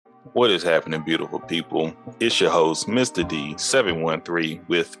What is happening, beautiful people? It's your host, Mr. D713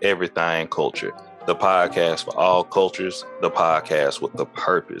 with Everything Culture, the podcast for all cultures, the podcast with a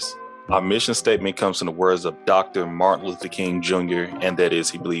purpose. Our mission statement comes from the words of Dr. Martin Luther King Jr., and that is,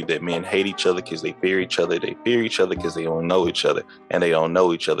 he believed that men hate each other because they fear each other. They fear each other because they don't know each other, and they don't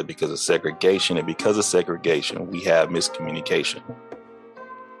know each other because of segregation. And because of segregation, we have miscommunication.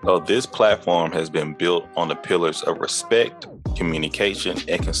 So this platform has been built on the pillars of respect, communication,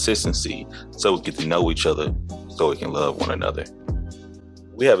 and consistency, so we get to know each other, so we can love one another.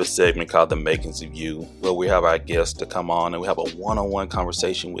 We have a segment called The Makings of You, where we have our guests to come on and we have a one-on-one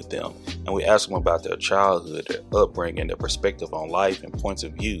conversation with them, and we ask them about their childhood, their upbringing, their perspective on life, and points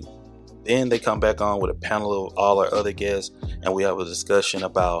of view. Then they come back on with a panel of all our other guests, and we have a discussion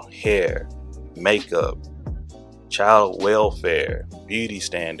about hair, makeup, child welfare, beauty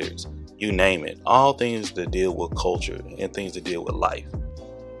standards, you name it. All things that deal with culture and things that deal with life.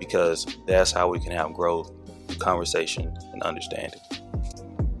 Because that's how we can have growth, conversation, and understanding.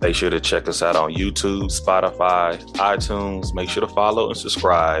 Make sure to check us out on YouTube, Spotify, iTunes. Make sure to follow and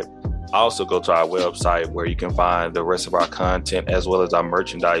subscribe. Also go to our website where you can find the rest of our content as well as our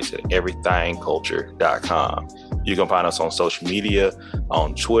merchandise at everythingculture.com. You can find us on social media,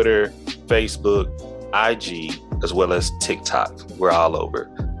 on Twitter, Facebook, IG, as well as TikTok. We're all over.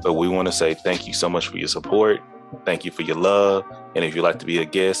 But we want to say thank you so much for your support. Thank you for your love. And if you'd like to be a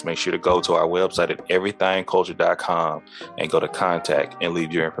guest, make sure to go to our website at everythingculture.com and go to contact and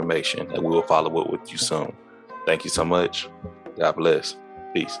leave your information, and we will follow up with you soon. Thank you so much. God bless.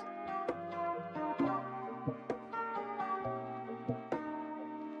 Peace.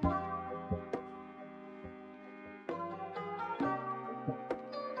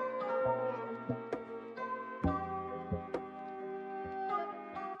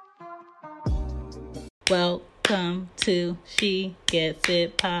 Welcome to She Gets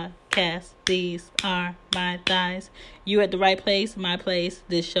It podcast. These are my thighs. You at the right place, my place.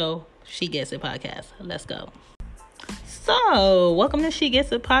 This show, She Gets It podcast. Let's go. So, welcome to She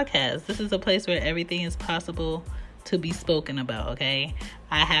Gets It podcast. This is a place where everything is possible to be spoken about, okay?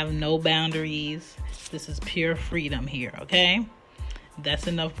 I have no boundaries. This is pure freedom here, okay? That's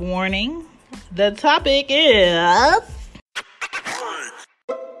enough warning. The topic is...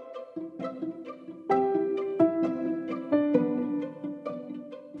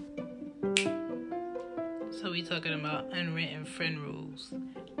 we talking about unwritten friend rules.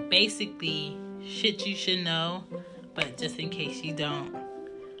 Basically, shit you should know, but just in case you don't,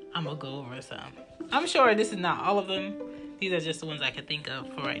 I'm gonna go over some. I'm sure this is not all of them. These are just the ones I can think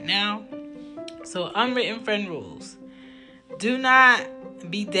of for right now. So, unwritten friend rules. Do not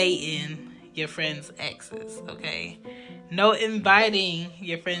be dating your friend's exes, okay? No inviting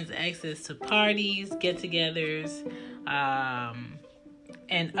your friend's exes to parties, get-togethers,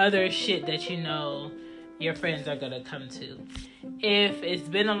 and other shit that you know your friends are going to come to. If it's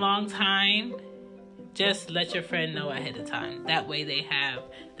been a long time, just let your friend know ahead of time. That way they have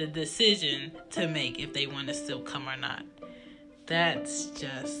the decision to make if they want to still come or not. That's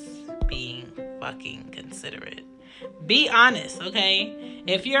just being fucking considerate. Be honest, okay?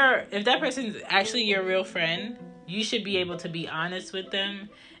 If that person's actually your real friend, you should be able to be honest with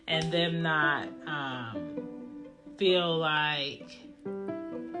them and them not feel like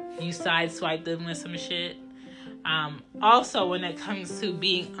you sideswipe them with some shit. Also, when it comes to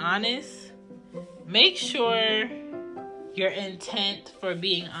being honest, make sure your intent for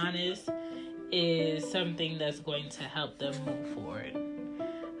being honest is something that's going to help them move forward.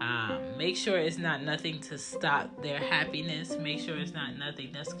 Make sure it's not nothing to stop their happiness. Make sure it's not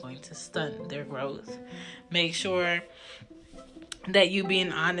nothing that's going to stunt their growth. Make sure that you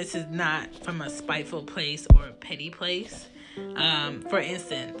being honest is not from a spiteful place or a petty place. For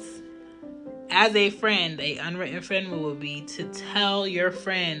instance, as a friend, a unwritten friend rule would be to tell your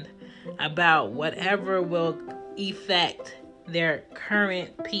friend about whatever will affect their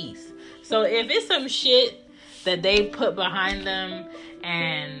current peace. So if it's some shit that they put behind them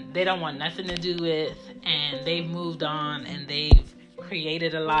and they don't want nothing to do with, and they've moved on and they've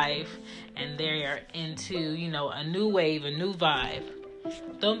created a life and they're into, a new wave, a new vibe,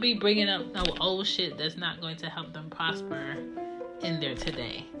 don't be bringing up no old shit that's not going to help them prosper in their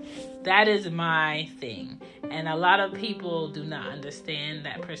today. That is my thing. And a lot of people do not understand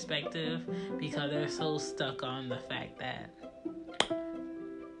that perspective because they're so stuck on the fact that,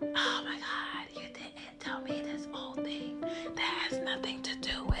 oh my God, you didn't tell me this old thing that has nothing to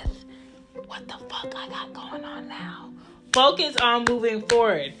do with what the fuck I got going on now. Focus on moving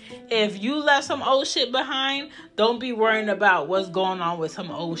forward. If you left some old shit behind, don't be worrying about what's going on with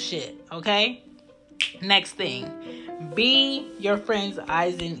some old shit, okay? Next thing, Be your friend's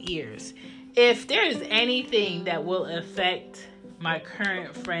eyes and ears. If there is anything that will affect my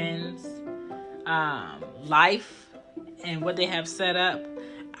current friend's life and what they have set up,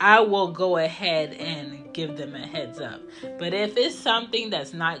 I will go ahead and give them a heads up. But if it's something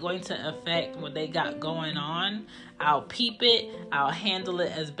that's not going to affect what they got going on, I'll peep it. I'll handle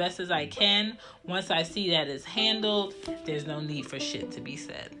it as best as I can. Once I see that it's handled, there's no need for shit to be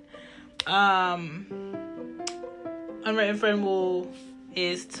said. Unwritten friend rule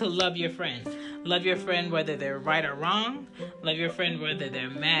is to love your friend. Love your friend whether they're right or wrong. Love your friend whether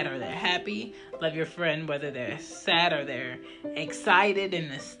they're mad or they're happy. Love your friend whether they're sad or they're excited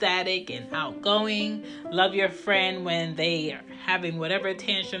and ecstatic and outgoing. Love your friend when they are having whatever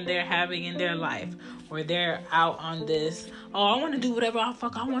tantrum they're having in their life, or they're out on this, oh, I want to do whatever the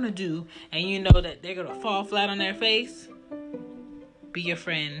fuck I want to do, and you know that they're going to fall flat on their face. Be your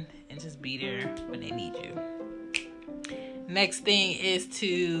friend and just be there when they need you. Next thing is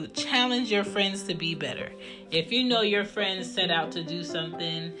to challenge your friends to be better. If you know your friends set out to do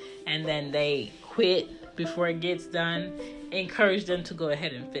something and then they quit before it gets done, encourage them to go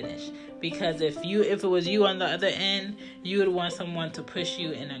ahead and finish. Because if it was you on the other end, you would want someone to push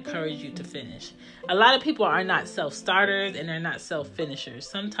you and encourage you to finish. A lot of people are not self-starters and they're not self-finishers.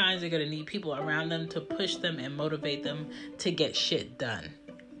 Sometimes they're going to need people around them to push them and motivate them to get shit done.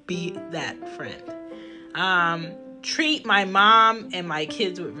 Be that friend. Treat my mom and my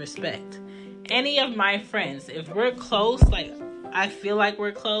kids with respect. Any of my friends, if we're close, like I feel like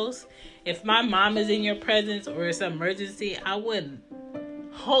we're close, if my mom is in your presence or it's an emergency, I would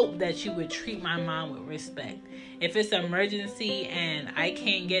hope that you would treat my mom with respect. If it's an emergency and I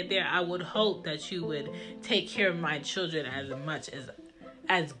can't get there, I would hope that you would take care of my children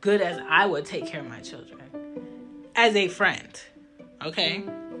as good as I would take care of my children. As a friend. Okay?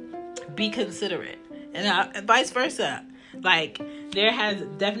 Be considerate. And vice versa. Like, there has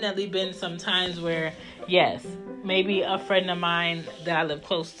definitely been some times where, yes, maybe a friend of mine that I live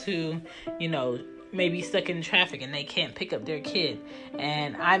close to, maybe stuck in traffic and they can't pick up their kid.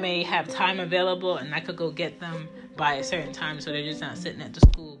 And I may have time available and I could go get them by a certain time so they're just not sitting at the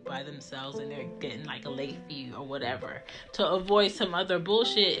school by themselves and they're getting like a late fee or whatever. To avoid some other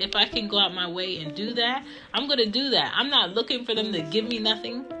bullshit, if I can go out my way and do that, I'm going to do that. I'm not looking for them to give me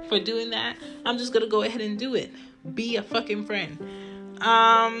nothing for doing that. I'm just going to go ahead and do it. Be a fucking friend.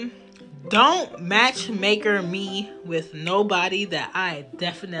 Don't matchmaker me with nobody that I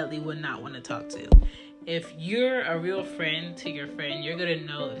definitely would not want to talk to. If you're a real friend to your friend, you're going to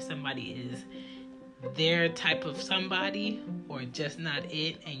know if somebody is their type of somebody or just not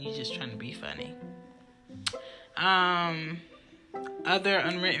it and you're just trying to be funny. Other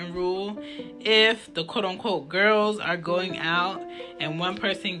unwritten rule, if the quote-unquote girls are going out and one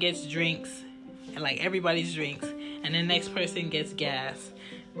person gets drinks, and like everybody's drinks, and the next person gets gas,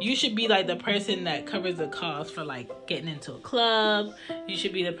 you should be like the person that covers the cost for like getting into a club. You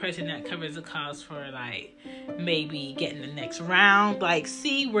should be the person that covers the cost for like maybe getting the next round. Like,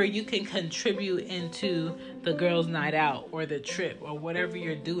 see where you can contribute into the girls' night out or the trip or whatever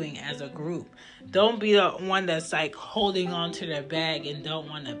you're doing as a group. Don't be the one that's like holding on to their bag and don't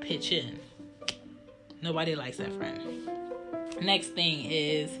want to pitch in. Nobody likes that friend. Next thing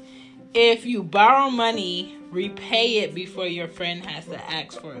is, if you borrow money, repay it before your friend has to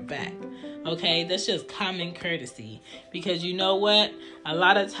ask for it back. Okay? That's just common courtesy. Because you know what? A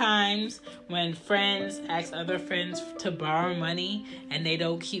lot of times when friends ask other friends to borrow money and they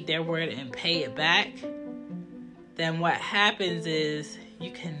don't keep their word and pay it back, then what happens is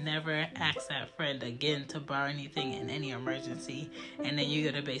you can never ask that friend again to borrow anything in any emergency. And then you're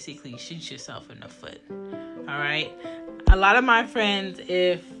going to basically shoot yourself in the foot. Alright? A lot of my friends,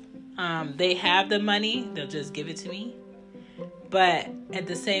 if they have the money, they'll just give it to me. But at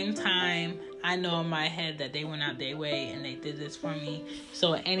the same time, I know in my head that they went out their way and they did this for me.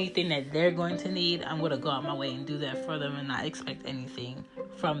 So anything that they're going to need, I'm going to go out my way and do that for them and not expect anything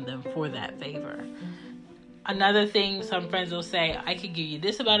from them for that favor. Another thing, some friends will say, I could give you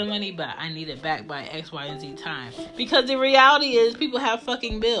this amount of money, but I need it back by X, Y, and Z time. Because the reality is people have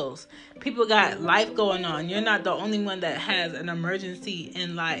fucking bills. People got life going on. You're not the only one that has an emergency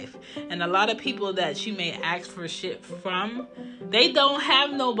in life. And a lot of people that you may ask for shit from, they don't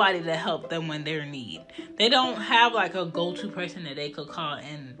have nobody to help them when they're in need. They don't have like a go-to person that they could call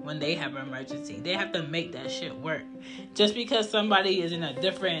in when they have an emergency. They have to make that shit work. Just because somebody is in a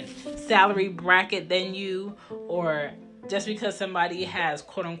different salary bracket than you, or just because somebody has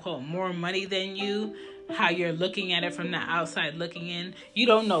quote-unquote more money than you, how you're looking at it from the outside looking in, you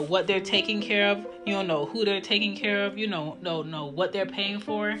don't know what they're taking care of. You don't know who they're taking care of. You don't know what they're paying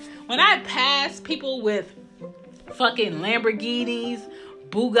for. When I pass people with fucking Lamborghinis,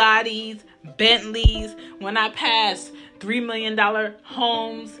 Bugattis, Bentleys. When I pass $3 million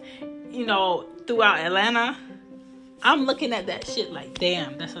homes, throughout Atlanta, I'm looking at that shit like,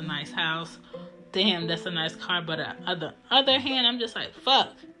 damn, that's a nice house. Damn, that's a nice car. But on the other hand, I'm just like,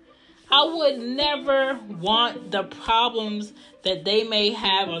 fuck. I would never want the problems that they may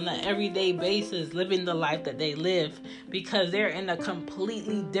have on an everyday basis living the life that they live, because they're in a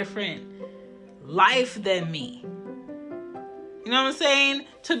completely different life than me. You know what I'm saying?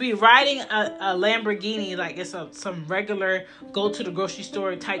 To be riding a Lamborghini like it's some regular go to the grocery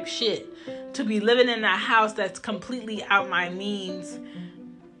store type shit. To be living in a house that's completely out my means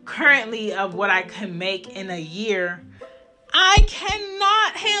currently of what I can make in a year. I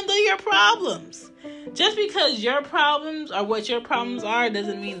cannot handle your problems. Just because your problems are what your problems are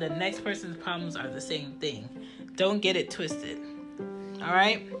doesn't mean the next person's problems are the same thing. Don't get it twisted. All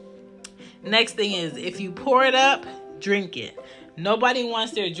right? Next thing is, if you pour it up, drink it. Nobody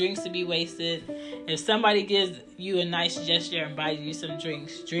wants their drinks to be wasted. If somebody gives you a nice gesture and buys you some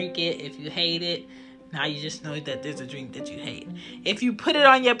drinks, drink it. If you hate it, now you just know that there's a drink that you hate. If you put it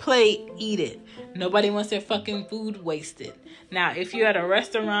on your plate, eat it. Nobody wants their fucking food wasted. Now, if you're at a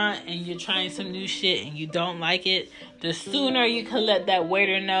restaurant and you're trying some new shit and you don't like it, the sooner you can let that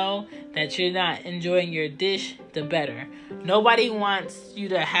waiter know that you're not enjoying your dish, the better. Nobody wants you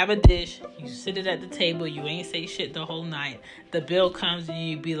to have a dish, you sit it at the table, you ain't say shit the whole night. The bill comes and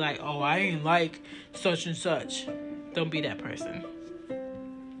you be like, oh, I ain't like such and such. Don't be that person.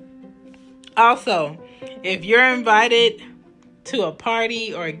 Also, if you're invited to a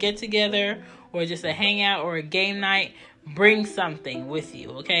party or a get-together or just a hangout or a game night, bring something with you,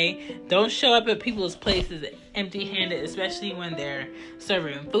 okay? Don't show up at people's places empty-handed, especially when they're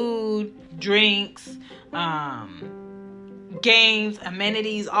serving food, drinks, games,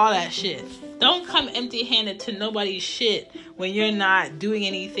 amenities, all that shit. Don't come empty-handed to nobody's shit when you're not doing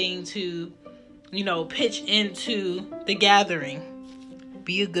anything to, pitch into the gathering.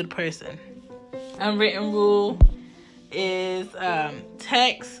 Be a good person. Unwritten rule is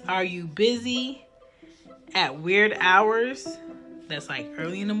text, are you busy, at weird hours, that's like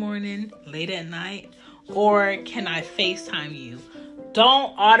early in the morning, late at night, or can I FaceTime you?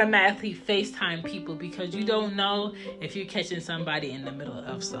 Don't automatically FaceTime people, because you don't know if you're catching somebody in the middle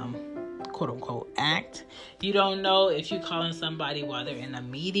of some quote-unquote act. You don't know if you're calling somebody while they're in a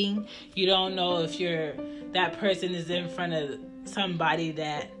meeting. You don't know if that person is in front of somebody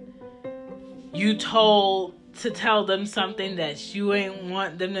that you told to tell them something that you ain't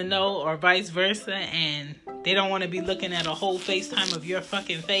want them to know, or vice versa, and they don't want to be looking at a whole FaceTime of your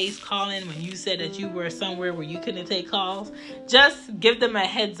fucking face calling when you said that you were somewhere where you couldn't take calls. Just give them a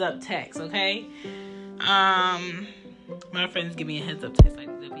heads up text, okay? My friends give me a heads up text, like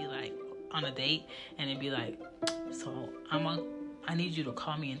they'll be like on a date and it'd be like, so I need you to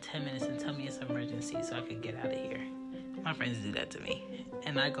call me in 10 minutes and tell me it's an emergency so I could get out of here. My friends do that to me,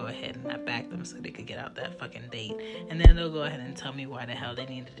 and I go ahead and I back them so they could get out that fucking date, and then they'll go ahead and tell me why the hell they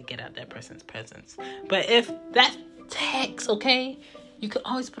needed to get out that person's presence. But if that's text, okay, you could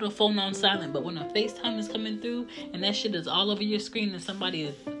always put a phone on silent, but when a FaceTime is coming through and that shit is all over your screen and somebody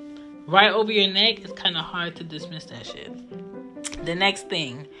is right over your neck, it's kind of hard to dismiss that shit. The next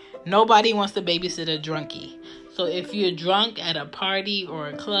thing, nobody wants to babysit a drunkie. So if you're drunk at a party or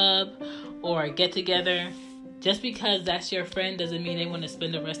a club or a get-together, just because that's your friend doesn't mean they want to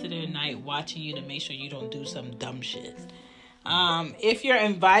spend the rest of their night watching you to make sure you don't do some dumb shit. If you're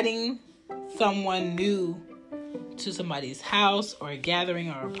inviting someone new to somebody's house or a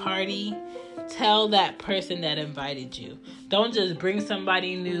gathering or a party, tell that person that invited you. Don't just bring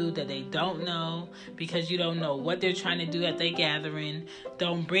somebody new that they don't know, because you don't know what they're trying to do at their gathering.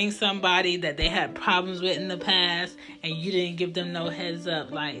 Don't bring somebody that they had problems with in the past and you didn't give them no heads up.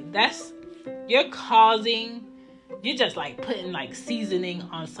 Like, you're just like putting like seasoning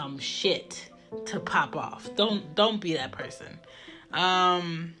on some shit to pop off. Don't be that person.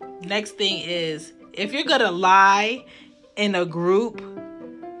 Next thing is, if you're gonna lie in a group,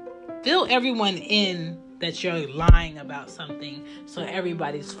 fill everyone in that you're lying about something so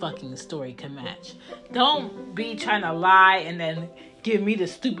everybody's fucking story can match. Don't be trying to lie and then give me the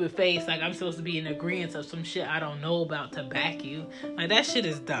stupid face like I'm supposed to be in agreement of some shit I don't know about to back you. Like, that shit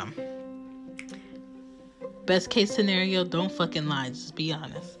is dumb. Best case scenario, don't fucking lie. Just be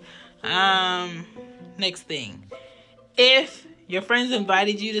honest. Next thing. If your friends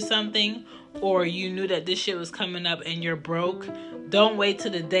invited you to something, or you knew that this shit was coming up and you're broke, don't wait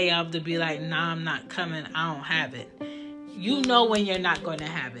till the day of to be like, nah, I'm not coming. I don't have it. You know when you're not going to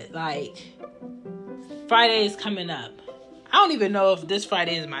have it. Like, Friday is coming up. I don't even know if this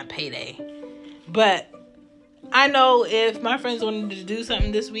Friday is my payday. But I know if my friends wanted to do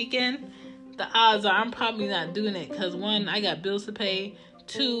something this weekend, the odds are I'm probably not doing it. Because 1, I got bills to pay.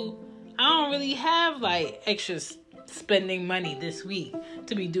 2, I don't really have like extra spending money this week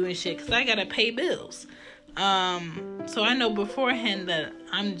to be doing shit. Because I got to pay bills. So I know beforehand that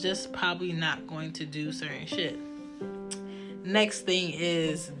I'm just probably not going to do certain shit. Next thing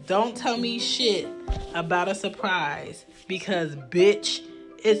is, don't tell me shit about a surprise, because bitch,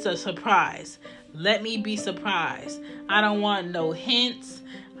 it's a surprise. Let me be surprised. I don't want no hints.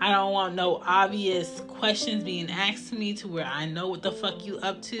 I don't want no obvious questions being asked to me to where I know what the fuck you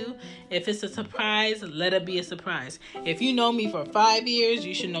up to. If it's a surprise, let it be a surprise. If you know me for 5 years,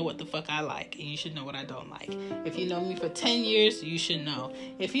 you should know what the fuck I like, and you should know what I don't like. If you know me for 10 years, you should know.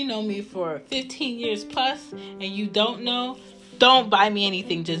 If you know me for 15 years plus and you don't know, don't buy me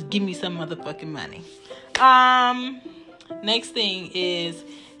anything. Just give me some motherfucking money. Next thing is,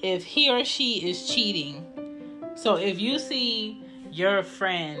 if he or she is cheating. So if you see your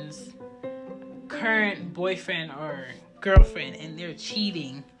friend's current boyfriend or girlfriend and they're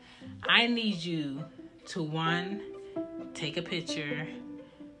cheating, I need you to 1, take a picture,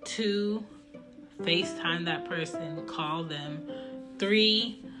 2, FaceTime that person, call them,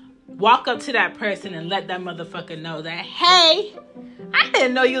 3, walk up to that person and let that motherfucker know that, hey, I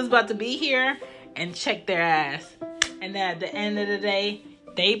didn't know you was about to be here, and check their ass. And then at the end of the day,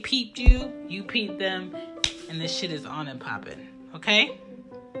 they peeped you, you peeped them, and this shit is on and popping. Okay?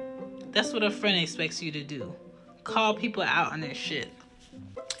 That's what a friend expects you to do. Call people out on their shit.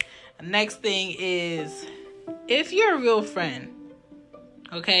 The next thing is, if you're a real friend,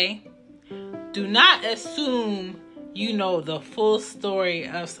 okay, do not assume you know the full story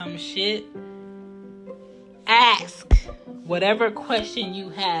of some shit. Ask whatever question you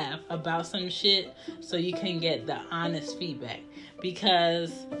have about some shit so you can get the honest feedback.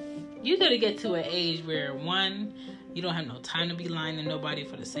 Because you gotta get to an age where 1, you don't have no time to be lying to nobody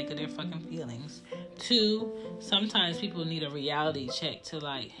for the sake of their fucking feelings. 2, sometimes people need a reality check to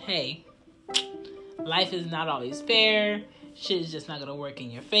like, hey, life is not always fair. Shit is just not gonna work in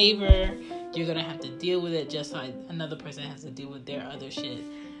your favor. You're gonna have to deal with it just like another person has to deal with their other shit.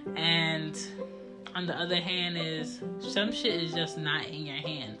 And on the other hand is, some shit is just not in your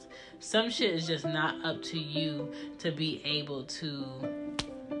hands. Some shit is just not up to you to be able to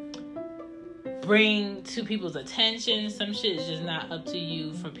bring to people's attention. Some shit is just not up to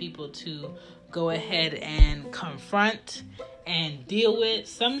you for people to go ahead and confront and deal with.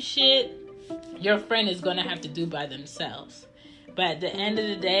 Some shit your friend is gonna have to do by themselves. But at the end of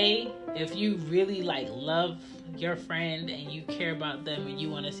the day, if you really like love your friend and you care about them and you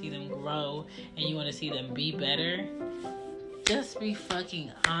want to see them grow and you want to see them be better, just be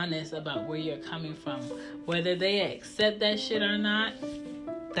fucking honest about where you're coming from. Whether they accept that shit or not,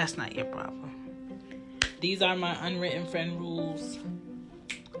 that's not your problem. These are my unwritten friend rules.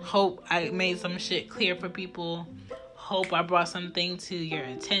 Hope I made some shit clear for people. Hope I brought something to your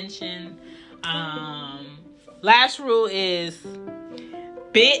attention. Last rule is,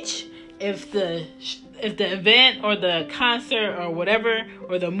 bitch, if the event or the concert or whatever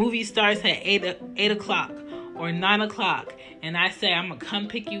or the movie starts at 8 o'clock or 9 o'clock and I say I'm gonna come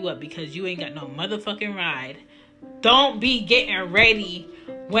pick you up because you ain't got no motherfucking ride, don't be getting ready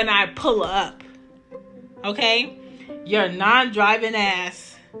when I pull up. Okay? Your non-driving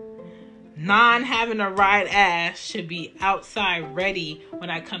ass, non-having a ride ass should be outside ready when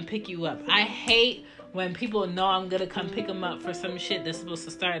I come pick you up. I hate when people know I'm gonna come pick them up for some shit that's supposed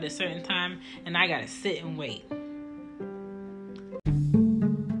to start at a certain time and I gotta sit and wait.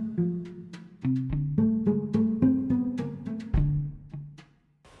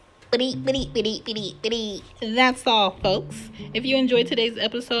 That's all, folks. If you enjoyed today's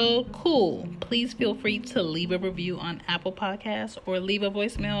episode, cool. Please feel free to leave a review on Apple Podcasts or leave a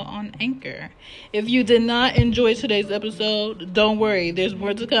voicemail on Anchor. If you did not enjoy today's episode, don't worry, there's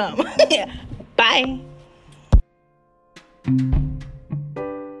more to come. Bye.